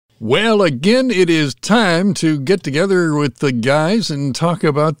Well, again, it is time to get together with the guys and talk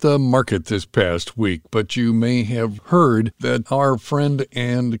about the market this past week. But you may have heard that our friend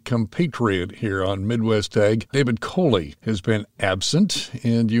and compatriot here on Midwest Ag, David Coley, has been absent.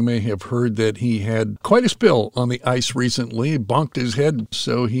 And you may have heard that he had quite a spill on the ice recently, bonked his head.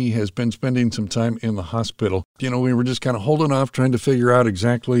 So he has been spending some time in the hospital. You know, we were just kind of holding off trying to figure out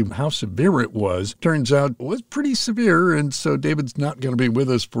exactly how severe it was. Turns out it was pretty severe. And so David's not going to be with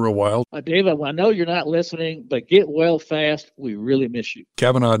us for a while. David, I know you're not listening, but get well fast. We really miss you.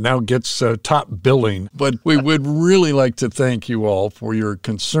 Kavanaugh now gets top billing, but we would really like to thank you all for your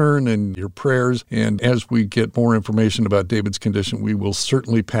concern and your prayers. And as we get more information about David's condition, we will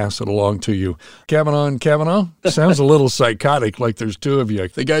certainly pass it along to you. Kavanaugh and Kavanaugh, sounds a little psychotic, like there's two of you.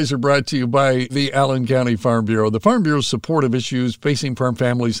 The guys are brought to you by the Allen County Farm Bureau. The Farm Bureau's support of issues facing farm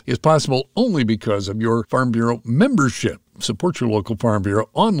families is possible only because of your Farm Bureau membership. Support your local Farm Bureau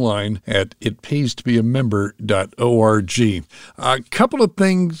online at itpaystobeamember.org. A couple of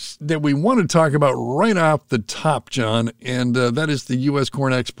things that we want to talk about right off the top, John, and that is the U.S.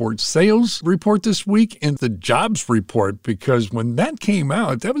 corn export sales report this week and the jobs report, because when that came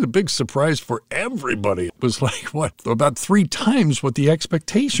out, that was a big surprise for everybody. It was like, about 3 times what the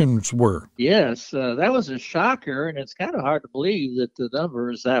expectations were. Yes, that was a shocker, and it's kind of hard to believe that the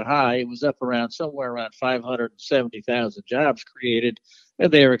number is that high. It was up somewhere around 570,000 jobs created,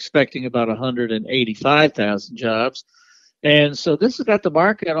 and they are expecting about 185,000 jobs. And so this has got the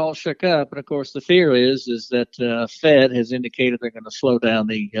market all shook up. And of course, the fear is that Fed has indicated they're going to slow down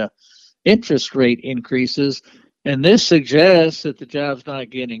the interest rate increases. And this suggests that the job's not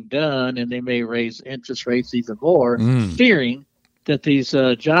getting done, and they may raise interest rates even more, fearing that these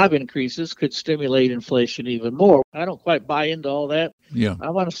job increases could stimulate inflation even more. I don't quite buy into all that. Yeah. I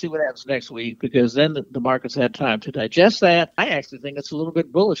want to see what happens next week, because then the market's had time to digest that. I actually think it's a little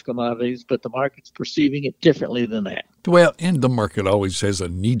bit bullish commodities, but the market's perceiving it differently than that. Well, and the market always has a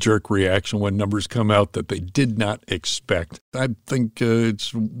knee-jerk reaction when numbers come out that they did not expect. I think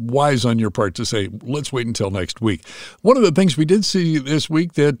it's wise on your part to say, let's wait until next week. One of the things we did see this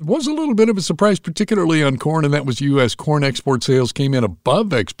week that was a little bit of a surprise, particularly on corn, and that was U.S. corn export sales came in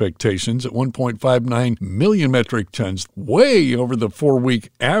above expectations at 1.59 million metric tons, way over the 4-week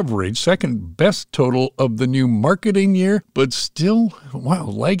average, second best total of the new marketing year, but still,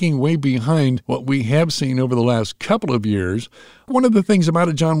 lagging way behind what we have seen over the last couple of years. One of the things about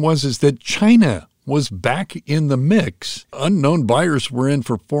it, John, is that China was back in the mix. Unknown buyers were in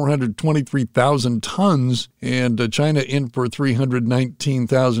for 423,000 tons, and China in for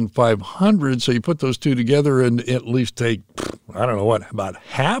 319,500. So you put those two together and at least take, about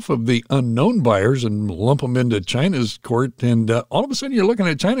half of the unknown buyers and lump them into China's court. And all of a sudden you're looking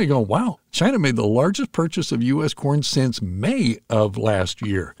at China going, wow, China made the largest purchase of U.S. corn since May of last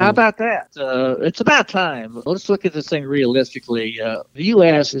year. How about that? It's about time. Let's look at this thing realistically. The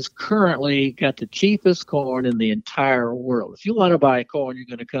U.S. has currently got the cheapest corn in the entire world. If you want to buy corn, you're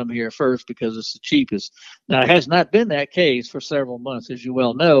going to come here first because it's the cheapest. Now, it has not been that case for several months. As you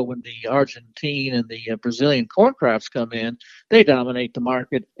well know, when the Argentine and the Brazilian corn crops come in, they dominate the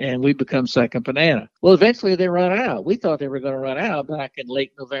market, and we become second banana. Well, eventually they run out. We thought they were going to run out back in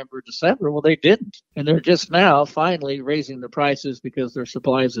late November, December. Well, they didn't. And they're just now finally raising the prices because their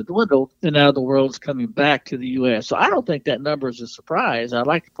supplies have dwindled, and now the world's coming back to the U.S. So I don't think that number is a surprise. I'd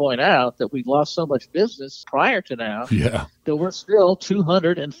like to point out that we've lost so much business prior to now that we're still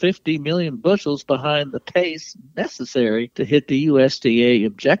 250 million bushels behind the pace necessary to hit the USDA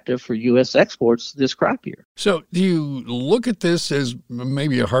objective for U.S. exports this crop year. So do you look at this as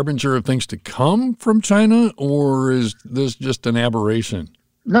maybe a harbinger of things to come from China, or is this just an aberration?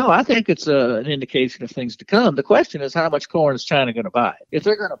 No, I think it's an indication of things to come. The question is, how much corn is China going to buy? If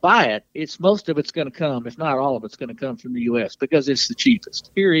they're going to buy it, most of it's going to come, if not all of it's going to come from the U.S. because it's the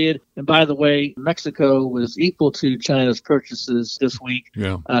cheapest, period. And by the way, Mexico was equal to China's purchases this week.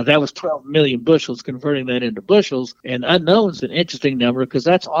 Yeah. That was 12 million bushels, converting that into bushels. And unknown is an interesting number because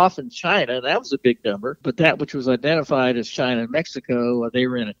that's often China. That was a big number. But that which was identified as China and Mexico, they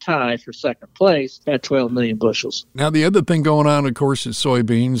were in a tie for second place at 12 million bushels. Now, the other thing going on, of course, is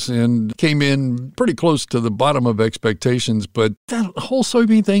soybeans. And came in pretty close to the bottom of expectations. But that whole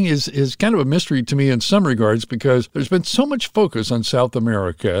soybean thing is kind of a mystery to me in some regards because there's been so much focus on South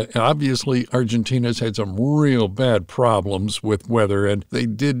America. Obviously, Argentina's had some real bad problems with weather, and they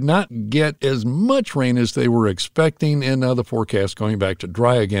did not get as much rain as they were expecting. And now the forecast going back to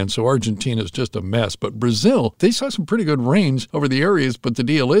dry again. So Argentina's just a mess. But Brazil, they saw some pretty good rains over the areas. But the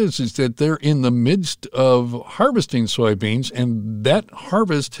deal is that they're in the midst of harvesting soybeans, and that harvest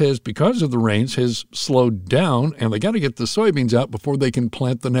harvest has, because of the rains, has slowed down, and they got to get the soybeans out before they can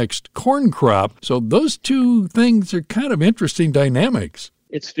plant the next corn crop. So those two things are kind of interesting dynamics.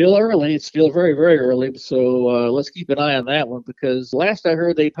 It's still early. It's still very, very early. So let's keep an eye on that one, because last I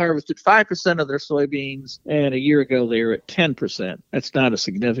heard they harvested 5% of their soybeans, and a year ago they were at 10%. That's not a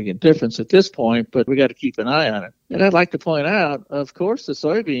significant difference at this point, but we got to keep an eye on it. And I'd like to point out, of course, the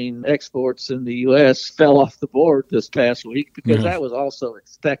soybean exports in the U.S. fell off the board this past week because that was also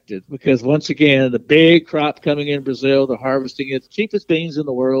expected. Because once again, the big crop coming in Brazil, they're harvesting it. The cheapest beans in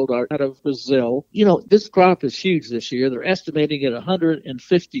the world are out of Brazil. You know, this crop is huge this year. They're estimating it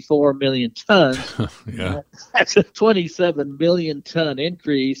 154 million tons. That's a 27 million ton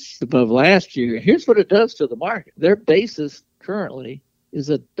increase above last year. Here's what it does to the market. Their basis currently is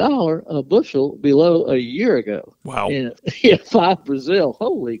 $1 a bushel below a year ago. Wow. And FOB Brazil,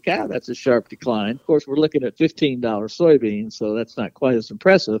 holy cow, that's a sharp decline. Of course, we're looking at $15 soybeans, so that's not quite as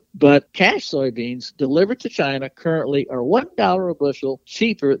impressive. But cash soybeans delivered to China currently are $1 a bushel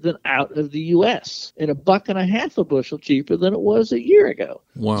cheaper than out of the U.S. and $1.50 a bushel cheaper than it was a year ago.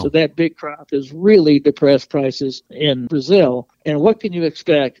 Wow. So that big crop has really depressed prices in Brazil. And what can you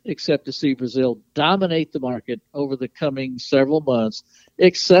expect except to see Brazil dominate the market over the coming several months,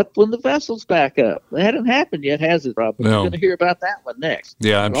 except when the vessels back up? That hasn't happened yet, has it, Rob? But No. We're going to hear about that one next.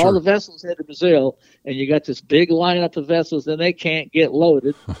 Yeah, I'm All sure. the vessels head to Brazil, and you got this big lineup of vessels, and they can't get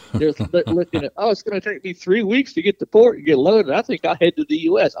loaded. They're looking at, it's going to take me 3 weeks to get to port and get loaded. I think I'll head to the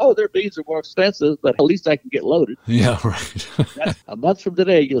U.S. Their beans are more expensive, but at least I can get loaded. Yeah, right. A month from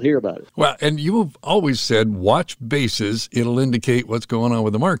today, you'll hear about it. Well, and you've always said watch basis. It'll indicate what's going on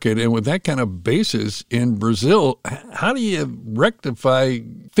with the market. And with that kind of basis in Brazil, how do you rectify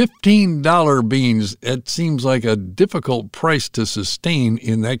 $15 beans? It seems like a difficult price to sustain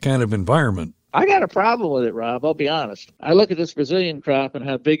in that kind of environment. I got a problem with it, Rob. I'll be honest. I look at this Brazilian crop and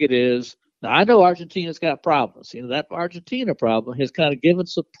how big it is. Now, I know Argentina's got problems. That Argentina problem has kind of given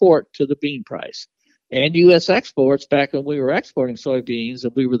support to the bean price. And U.S. exports, back when we were exporting soybeans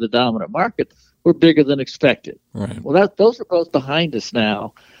and we were the dominant market, were bigger than expected. Right. Well, those are both behind us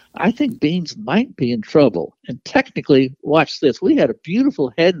now. I think beans might be in trouble. And technically, watch this. We had a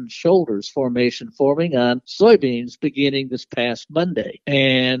beautiful head and shoulders formation forming on soybeans beginning this past Monday.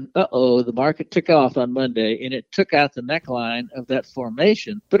 And the market took off on Monday, and it took out the neckline of that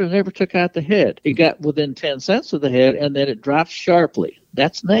formation, but it never took out the head. It got within 10 cents of the head, and then it dropped sharply.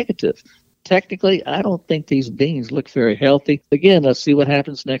 That's negative. Technically, I don't think these beans look very healthy. Again, let's see what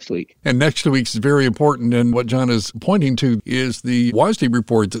happens next week. And next week's very important, and what John is pointing to is the WASDE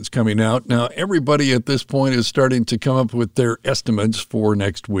report that's coming out. Now, everybody at this point is starting to come up with their estimates for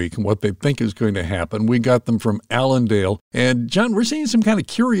next week and what they think is going to happen. We got them from Allendale. And, John, we're seeing some kind of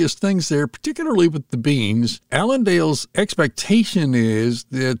curious things there, particularly with the beans. Allendale's expectation is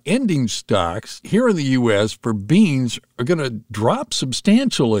that ending stocks here in the U.S. for beans are going to drop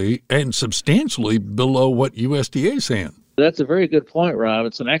substantially below what USDA is saying. That's a very good point, Rob.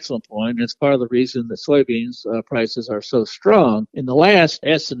 It's an excellent point. It's part of the reason that soybeans prices are so strong. In the last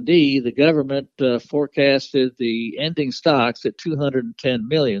S&D, the government forecasted the ending stocks at 210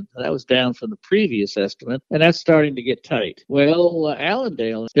 million. That was down from the previous estimate, and that's starting to get tight. Well,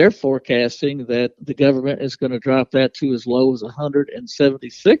 Allendale, they're forecasting that the government is going to drop that to as low as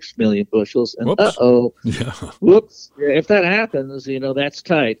 176 million bushels. And whoops, if that happens, that's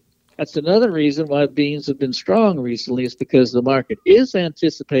tight. That's another reason why beans have been strong recently, is because the market is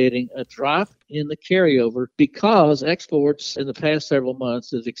anticipating a drop in the carryover because exports in the past several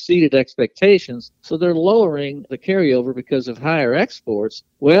months has exceeded expectations. So they're lowering the carryover because of higher exports.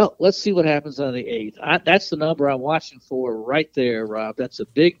 Well, let's see what happens on the 8th. That's the number I'm watching for right there, Rob. That's a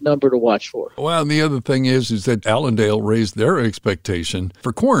big number to watch for. Well, and the other thing is that Allendale raised their expectation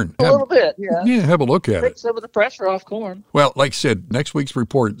for corn. A little bit, yeah. Yeah, have a look at it. Take some of the pressure off corn. Well, like I said, next week's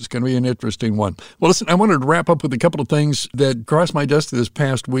report is going to be an interesting one. Well, listen, I wanted to wrap up with a couple of things that crossed my desk this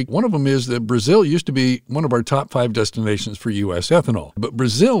past week. One of them is that Brazil used to be one of our top 5 destinations for U.S. ethanol. But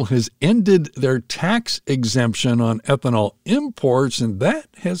Brazil has ended their tax exemption on ethanol imports, and that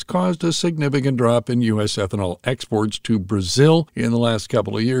has caused a significant drop in U.S. ethanol exports to Brazil in the last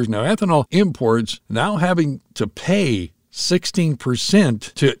couple of years. Now, ethanol imports now having to pay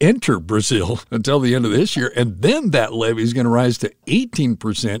 16% to enter Brazil until the end of this year, and then that levy is going to rise to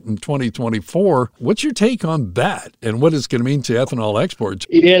 18% in 2024. What's your take on that, and what it's going to mean to ethanol exports?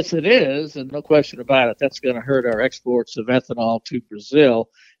 Yes, it is, and no question about it. That's going to hurt our exports of ethanol to Brazil.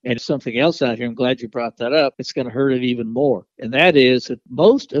 And something else out here, I'm glad you brought that up, it's going to hurt it even more. And that is that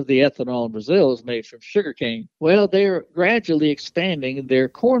most of the ethanol in Brazil is made from sugarcane. Well, they're gradually expanding their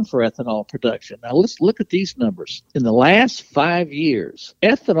corn for ethanol production. Now, let's look at these numbers. In the last 5 years,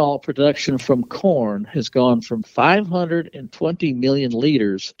 ethanol production from corn has gone from 520 million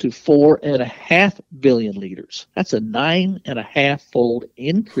liters to 4.5 billion liters. That's a 9.5-fold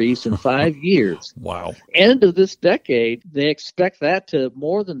increase in 5 years. Wow. End of this decade, they expect that to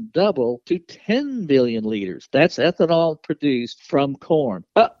more than double to 10 billion liters. That's ethanol produced from corn.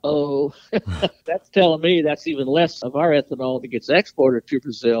 Uh-oh. That's telling me that's even less of our ethanol that gets exported to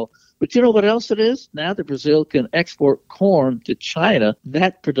Brazil. But you know what else it is? Now that Brazil can export corn to China,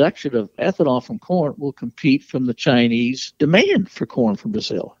 that production of ethanol from corn will compete from the Chinese demand for corn from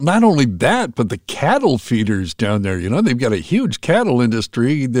Brazil. Not only that, but the cattle feeders down there, they've got a huge cattle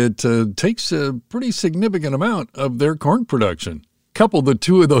industry that takes a pretty significant amount of their corn production. Couple the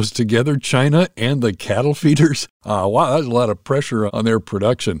two of those together, China and the cattle feeders. Wow, that's a lot of pressure on their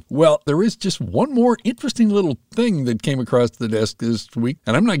production. Well, there is just one more interesting little thing that came across the desk this week.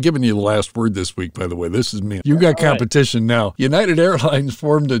 And I'm not giving you the last word this week, by the way. This is me. You got competition now. United Airlines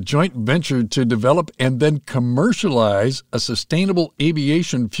formed a joint venture to develop and then commercialize a sustainable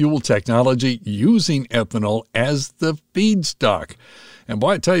aviation fuel technology using ethanol as the feedstock. And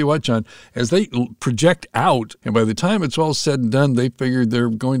boy, I tell you what, John, as they project out, and by the time it's all said and done, they figure they're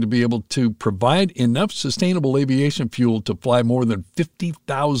going to be able to provide enough sustainable aviation fuel to fly more than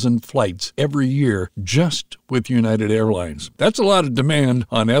 50,000 flights every year just with United Airlines. That's a lot of demand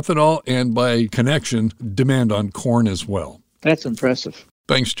on ethanol and, by connection, demand on corn as well. That's impressive.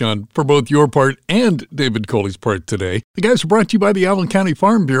 Thanks, John, for both your part and David Coley's part today. The guys are brought to you by the Allen County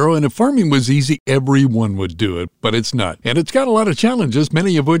Farm Bureau, and if farming was easy, everyone would do it, but it's not. And it's got a lot of challenges,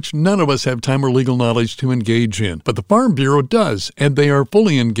 many of which none of us have time or legal knowledge to engage in. But the Farm Bureau does, and they are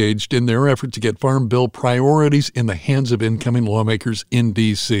fully engaged in their effort to get Farm Bill priorities in the hands of incoming lawmakers in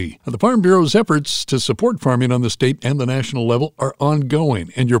D.C. The Farm Bureau's efforts to support farming on the state and the national level are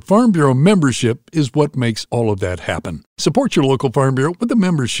ongoing, and your Farm Bureau membership is what makes all of that happen. Support your local Farm Bureau with a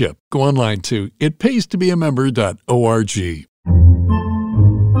membership. Go online to itpaystobeamember.org.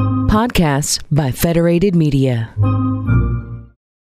 Podcasts by Federated Media.